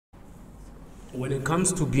when it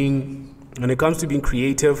comes to being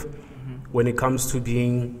creative, when it comes to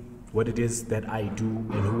being what it is that I do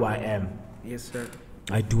and who I am. Yes, sir.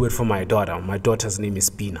 I do it for my daughter. My daughter's name is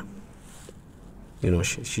Pina. You know,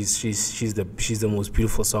 she's the most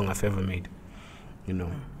beautiful song I've ever made. You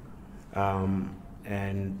know,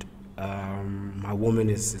 my woman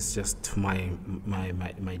is just my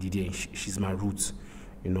DD. She's my roots.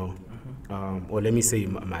 You know, or let me say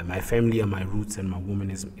my family are my roots, and my woman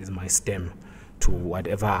is my stem to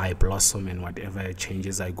whatever I blossom and whatever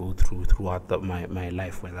changes I go throughout my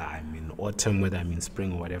life, whether I'm in autumn, whether I'm in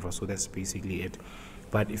spring or whatever. So that's basically it.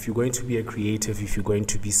 But if you're going to be a creative, if you're going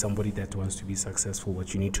to be somebody that wants to be successful,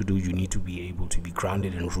 what you need to do, you need to be able to be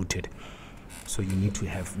grounded and rooted. So you need to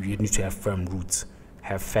have firm roots,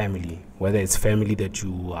 have family, whether it's family that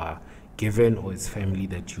you are given or it's family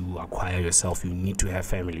that you acquire yourself. You need to have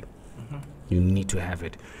family. You need to have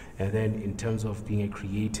it. And then in terms of being a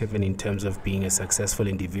creative and in terms of being a successful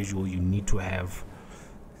individual, you need to have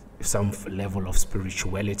some level of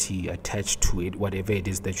spirituality attached to it, whatever it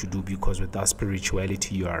is that you do, because without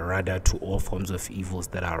spirituality, you are rather to all forms of evils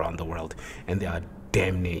that are around the world. And there are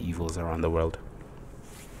damn near evils around the world.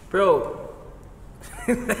 Bro,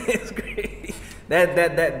 that's great.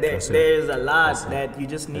 There's a lot that you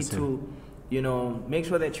just need to, you know, make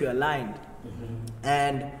sure that you're aligned.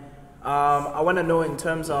 And I want to know in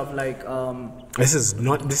terms of like this is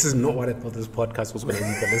not what I thought this podcast was going to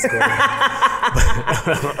be, but let's go.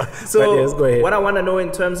 So yes, go ahead. What I want to know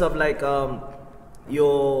in terms of like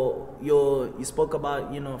you spoke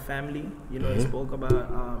about, you know, family, you know, you spoke about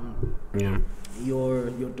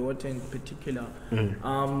your daughter in particular.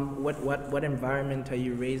 What environment are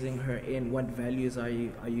you raising her in? What values are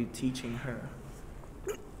you teaching her?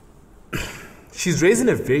 She's raised in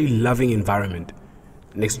a very loving environment.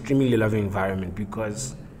 An extremely loving environment,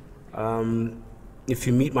 because if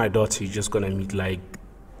you meet my daughter, you're just gonna meet like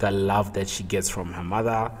the love that she gets from her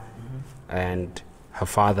mother and her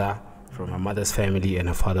father, from her mother's family and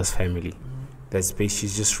her father's family. That's basically,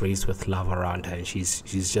 she's just raised with love around her, and she's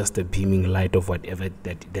just a beaming light of whatever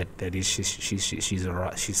that is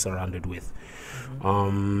she's surrounded with.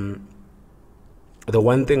 The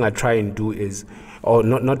one thing I try and do is, or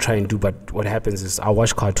not try and do, but what happens is I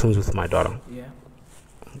watch cartoons with my daughter. Yeah.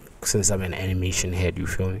 Since I'm an animation head, you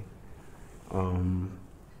feel me?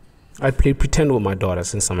 I play pretend with my daughter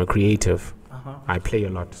since I'm a creative. I play a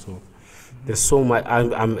lot, so there's so much.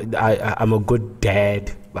 I'm a good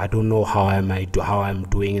dad. I don't know how I'm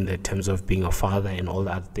doing in the terms of being a father and all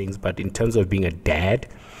the other things, but in terms of being a dad,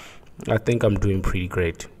 I think I'm doing pretty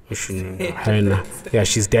great. Yeah,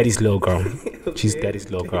 she's daddy's little girl. Okay. She's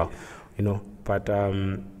daddy's little girl, you know. But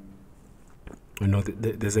you know,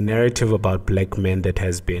 there's a narrative about black men that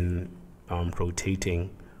has been rotating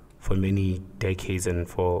for many decades and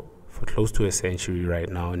for close to a century right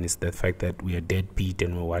now, and it's the fact that we are deadbeat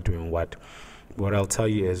and we're doing what. What I'll tell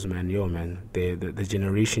you is, man, the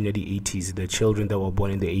generation of the 80s, the children that were born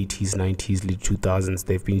in the 80s, 90s, late 2000s,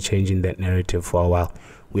 they've been changing that narrative for a while.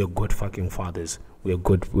 We're good fucking fathers. We're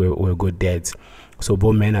good dads. So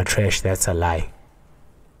both men are trash, that's a lie.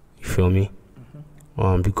 You feel me?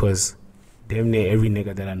 Because damn near every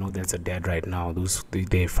nigga that I know that's a dad right now,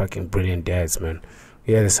 they're fucking brilliant dads, man.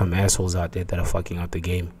 Yeah, there's some assholes out there that are fucking out the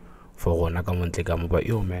game for Nakamontekama, but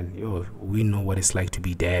we know what it's like to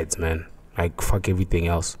be dads, man. Like, fuck everything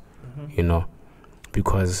else, you know,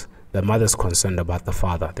 because the mother's concerned about the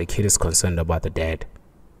father, the kid is concerned about the dad,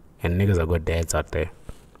 and niggas are good dads out there.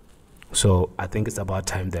 So I think it's about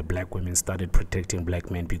time that black women started protecting black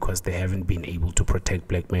men, because they haven't been able to protect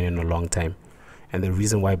black men in a long time. And the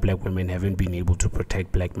reason why black women haven't been able to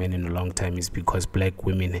protect black men in a long time is because black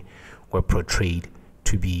women were portrayed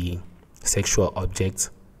to be sexual objects,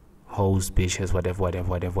 hoes, bitches,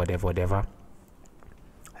 whatever.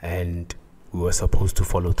 And we were supposed to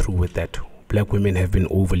follow through with that. Black women have been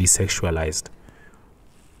overly sexualized.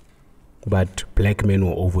 But black men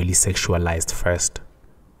were overly sexualized first.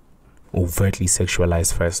 Overtly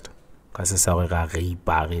sexualized first. We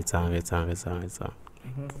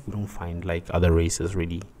don't find like other races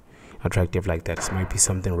really attractive like that. This might be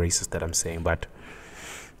something racist that I'm saying, but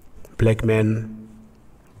black men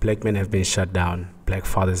have been shut down. Black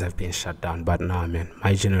fathers have been shut down. But nah, man,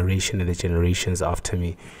 my generation and the generations after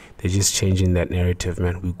me, they're just changing that narrative,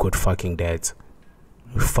 man. We're good fucking dads.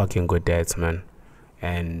 We're fucking good dads, man.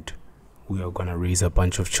 And we are gonna raise a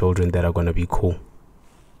bunch of children that are gonna be cool.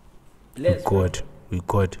 We're good. We're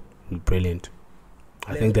brilliant.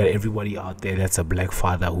 I think that everybody out there that's a black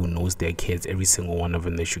father who knows their kids, every single one of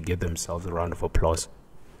them, they should give themselves a round of applause.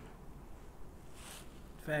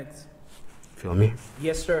 Facts. Feel me?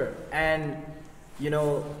 Yes, sir. And, you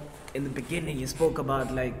know, in the beginning you spoke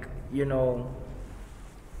about, like, you know,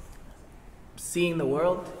 seeing the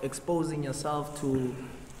world, exposing yourself to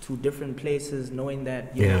different places, knowing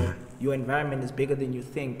that you know, your environment is bigger than you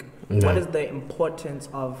think. What is the importance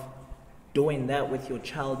of doing that with your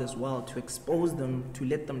child as well, to expose them, to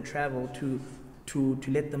let them travel, to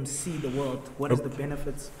let them see the world? What is the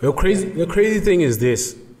benefits? The crazy thing is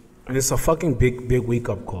this, and it's a fucking big wake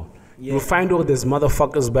up call. You find all these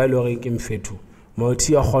motherfuckers by Loring Kim Fetu.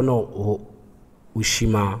 Mautia Hono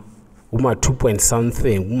Ushima Uma 2 point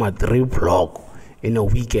something, Uma 3 block in a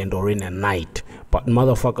weekend or in a night. But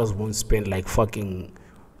motherfuckers won't spend like fucking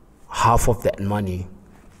half of that money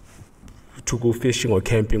to go fishing or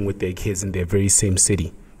camping with their kids in their very same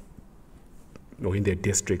city or in their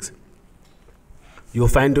districts. You'll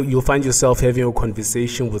find yourself having a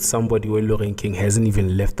conversation with somebody where Loring King hasn't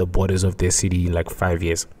even left the borders of their city in like 5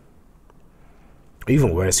 years.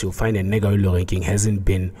 Even worse, you'll find a nigga where Loring King hasn't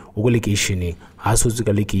been within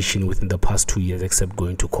the past 2 years except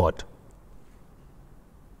going to court.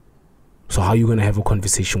 So how are you gonna have a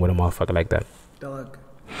conversation with a motherfucker like that? Dog.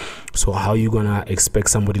 So how are you gonna expect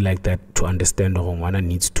somebody like that to understand the Rongwana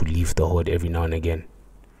needs to leave the hood every now and again?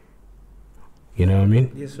 You know what I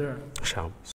mean? Yes, sir. Sure.